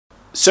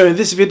So in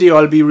this video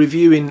I'll be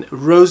reviewing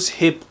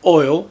rosehip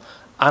oil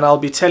and I'll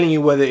be telling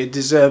you whether it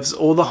deserves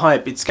all the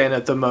hype it's getting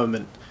at the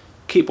moment.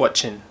 Keep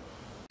watching.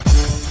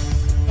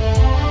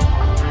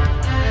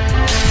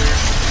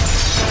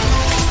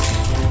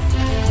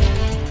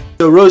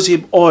 So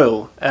rosehip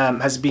oil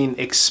has been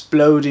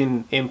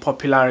exploding in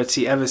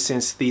popularity ever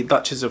since the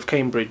Duchess of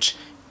Cambridge,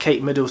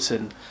 Kate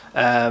Middleton,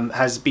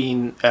 has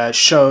been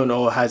shown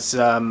or has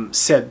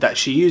said that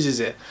she uses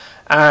it.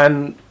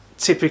 And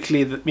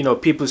typically,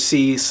 people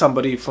see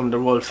somebody from the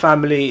royal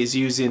family is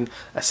using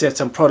a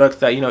certain product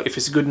that, if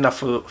it's good enough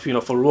for,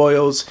 for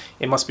royals,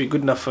 it must be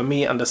good enough for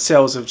me, and the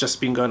sales have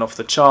just been going off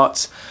the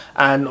charts.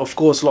 And of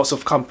course, lots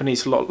of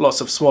companies, lots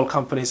of small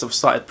companies have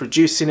started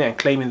producing it and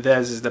claiming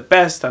theirs is the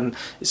best and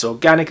it's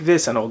organic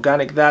this and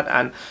organic that,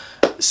 and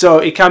so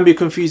it can be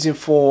confusing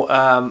for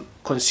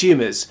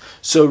consumers.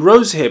 So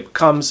rosehip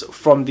comes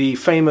from the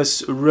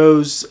famous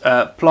rose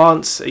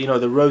plants,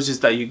 the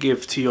roses that you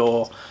give to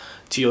your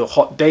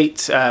hot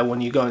date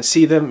when you go and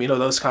see them,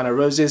 those kind of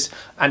roses.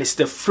 And it's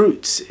the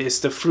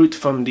fruit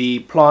from the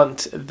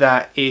plant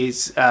that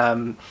is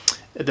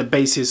the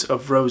basis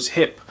of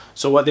rosehip.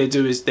 So what they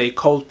do is they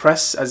cold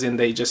press, as in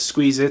they just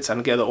squeeze it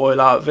and get the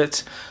oil out of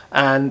it,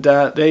 and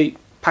they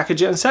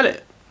package it and sell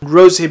it.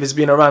 Rosehip has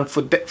been around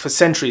for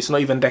centuries,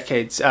 not even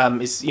decades.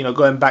 It's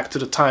going back to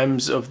the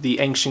times of the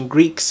ancient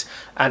Greeks.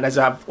 And as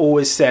I've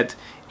always said,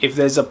 if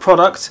there's a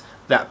product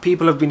that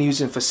people have been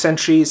using for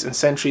centuries and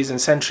centuries and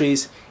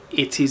centuries,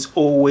 it is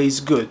always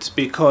good,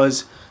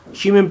 because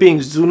human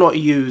beings do not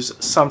use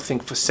something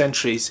for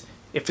centuries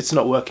if it's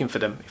not working for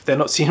them. If they're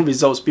not seeing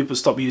results, people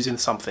stop using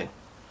something.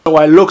 So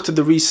I looked at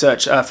the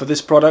research for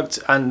this product,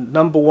 and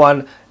number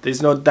one,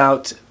 there's no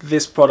doubt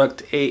this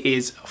product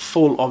is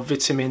full of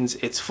vitamins,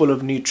 it's full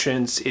of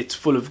nutrients, it's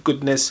full of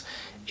goodness.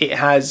 It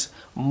has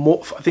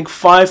more, I think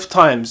 5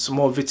 times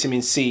more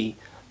vitamin C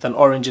than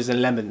oranges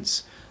and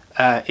lemons.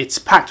 It's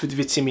packed with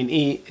vitamin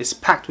E, it's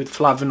packed with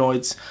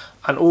flavonoids,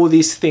 and all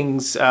these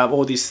things,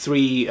 all these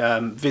 3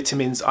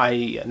 vitamins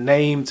I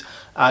named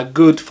are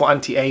good for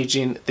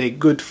anti-aging. They're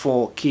good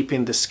for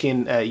keeping the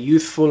skin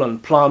youthful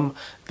and plump.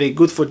 They're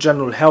good for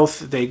general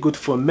health. They're good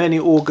for many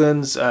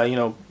organs,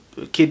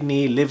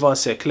 kidney, liver,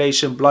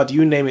 circulation, blood,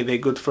 you name it, they're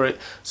good for it.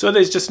 So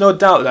there's just no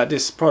doubt that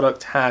this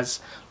product has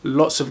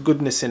lots of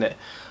goodness in it.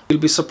 You'll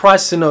be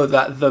surprised to know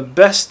that the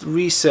best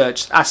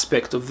researched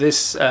aspect of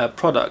this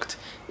product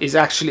is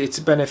actually its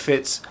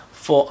benefits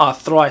for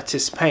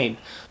arthritis pain.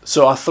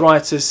 So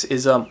arthritis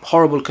is a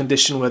horrible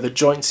condition where the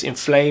joints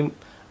inflame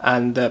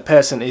and the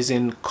person is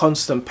in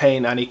constant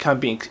pain, and it can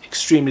be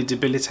extremely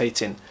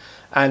debilitating.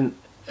 And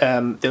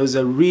there was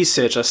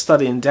a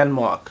study in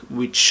Denmark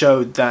which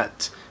showed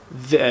that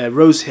the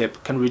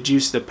rosehip can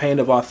reduce the pain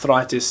of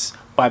arthritis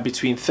by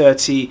between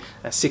 30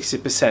 and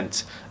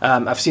 60%.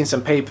 I've seen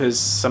some papers,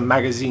 some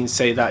magazines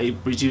say that it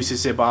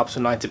reduces it by up to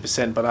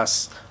 90%, but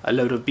that's a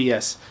load of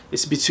BS.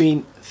 It's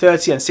between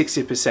 30 and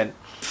 60%. In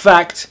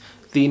fact,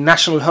 the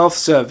National Health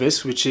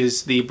Service, which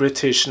is the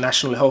British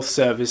National Health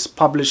Service,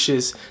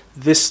 publishes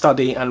this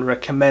study and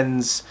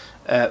recommends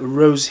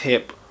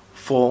rosehip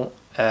for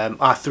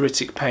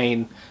arthritic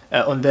pain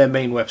on their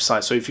main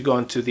website. So if you go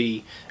onto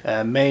the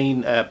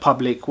main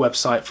public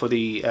website for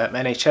the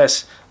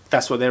NHS,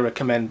 that's what they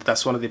recommend.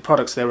 That's one of the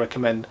products they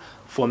recommend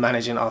for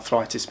managing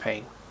arthritis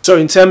pain. So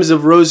in terms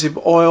of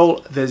rosehip oil,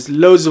 there's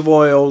loads of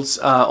oils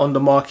on the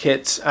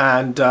market,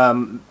 and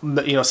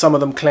some of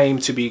them claim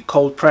to be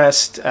cold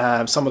pressed,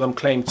 some of them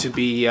claim to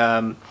be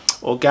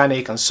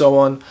organic, and so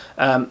on.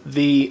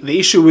 The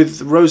issue with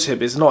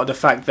rosehip is not the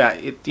fact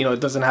that it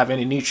doesn't have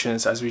any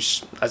nutrients, as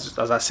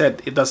I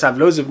said, it does have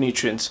loads of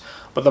nutrients.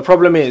 But the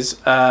problem is,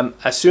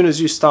 as soon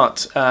as you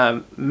start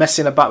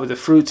messing about with the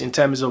fruit in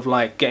terms of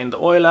like getting the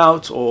oil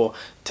out, or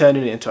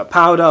turning it into a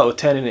powder, or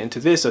turning it into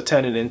this, or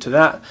turning it into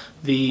that,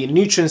 the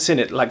nutrients in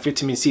it, like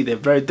vitamin C, they're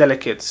very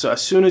delicate. So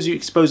as soon as you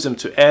expose them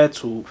to air,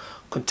 to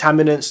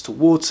contaminants, to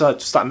water, to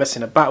start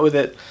messing about with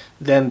it,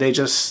 then they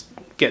just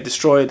get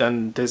destroyed,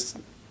 and there's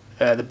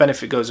the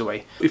benefit goes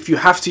away. If you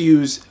have to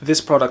use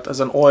this product as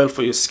an oil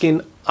for your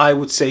skin, I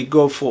would say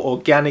go for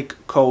organic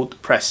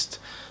cold pressed.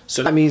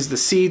 So that means the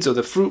seeds or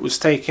the fruit was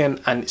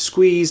taken and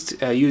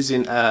squeezed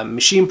using a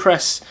machine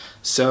press,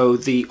 so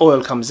the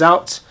oil comes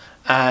out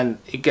and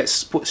it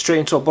gets put straight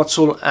into a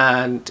bottle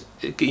and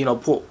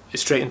put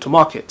straight into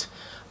market.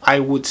 I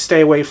would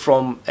stay away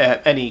from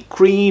any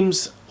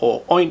creams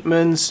or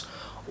ointments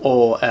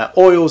or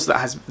oils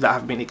that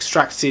have been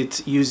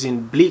extracted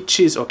using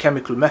bleaches or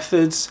chemical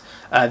methods.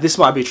 This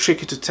might be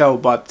tricky to tell,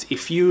 but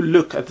if you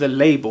look at the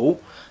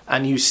label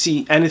and you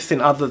see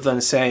anything other than,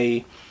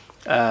 say,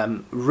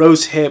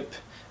 rosehip,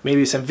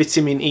 maybe some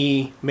vitamin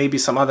E, maybe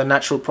some other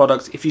natural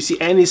products, if you see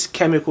any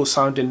chemical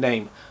sounding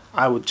name,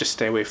 I would just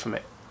stay away from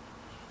it.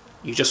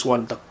 You just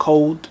want the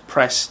cold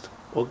pressed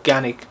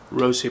organic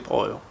rosehip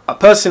oil.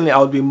 Personally, I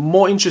would be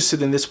more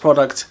interested in this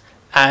product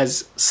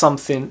as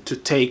something to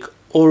take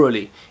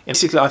orally. And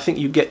basically, I think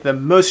you get the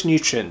most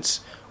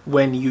nutrients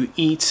when you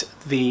eat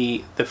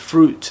the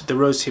fruit, the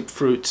rosehip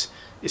fruit,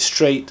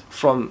 straight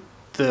from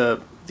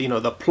the you know,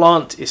 the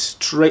plant is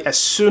straight as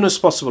soon as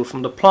possible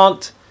from the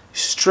plant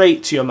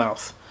straight to your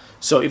mouth.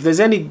 So if there's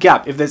any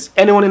gap, if there's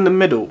anyone in the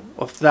middle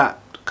of that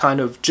kind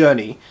of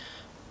journey,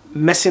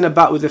 messing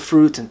about with the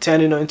fruit and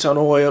turning it into an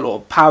oil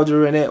or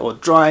powdering it or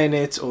drying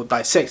it or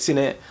dissecting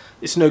it,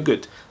 it's no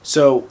good.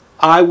 So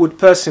I would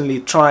personally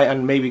try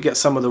and maybe get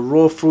some of the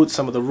raw fruits,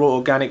 some of the raw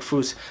organic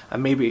fruits,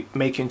 and maybe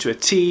make it into a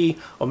tea,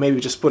 or maybe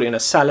just put it in a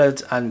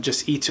salad and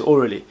just eat it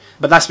orally.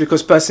 But that's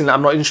because personally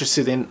I'm not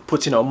interested in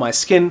putting it on my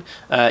skin,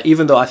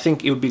 even though I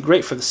think it would be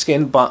great for the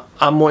skin, but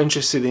I'm more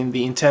interested in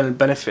the internal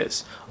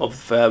benefits of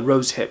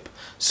rosehip.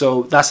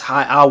 So that's how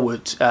I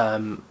would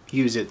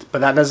use it.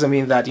 But that doesn't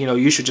mean that, you know,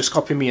 you should just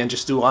copy me and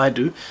just do what I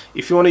do.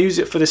 If you want to use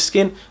it for the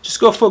skin,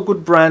 just go for a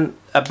good brand,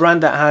 a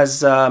brand that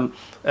has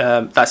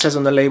that says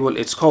on the label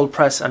it's cold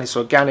pressed and it's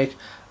organic,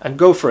 and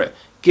go for it.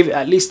 Give it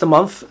at least a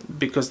month,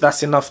 because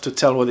that's enough to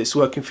tell whether it's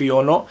working for you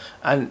or not,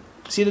 and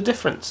see the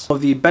difference. Of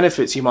the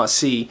benefits you might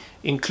see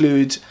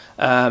include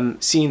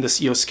seeing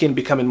your skin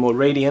becoming more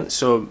radiant,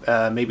 so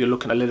maybe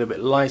looking a little bit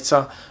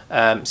lighter,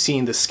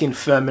 seeing the skin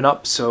firming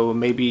up, so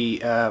maybe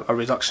a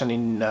reduction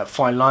in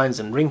fine lines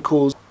and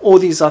wrinkles. All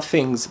these are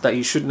things that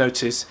you should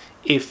notice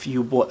if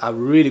you bought a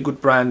really good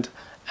brand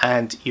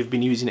and you've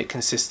been using it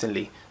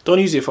consistently. Don't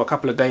use it for a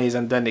couple of days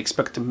and then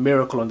expect a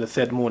miracle on the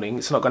third morning.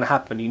 It's not going to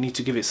happen. You need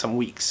to give it some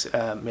weeks,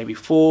 maybe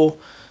 4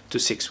 to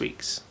 6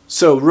 weeks.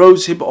 So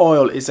rosehip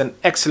oil is an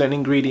excellent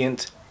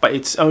ingredient, but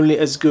it's only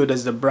as good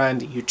as the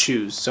brand you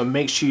choose. So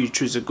make sure you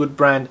choose a good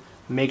brand.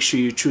 Make sure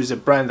you choose a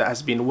brand that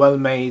has been well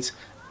made.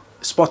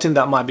 Spotting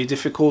that might be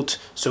difficult,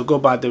 so go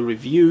by the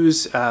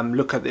reviews,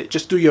 look at it,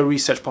 just do your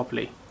research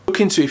properly. Look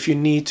into if you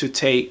need to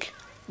take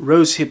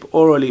rosehip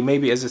orally,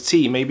 maybe as a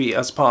tea, maybe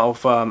as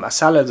part of a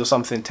salad or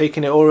something.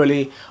 Taking it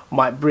orally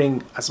might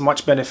bring as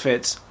much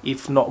benefits,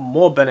 if not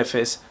more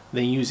benefits,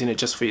 than using it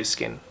just for your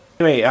skin.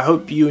 Anyway, I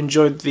hope you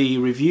enjoyed the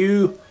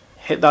review.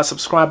 Hit that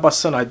subscribe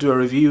button. I do a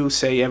review,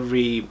 say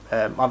every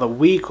other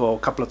week or a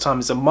couple of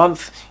times a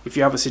month. If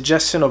you have a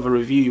suggestion of a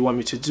review you want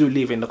me to do,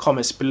 leave it in the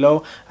comments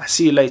below. I'll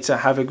see you later.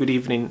 Have a good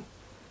evening.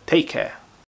 Take care.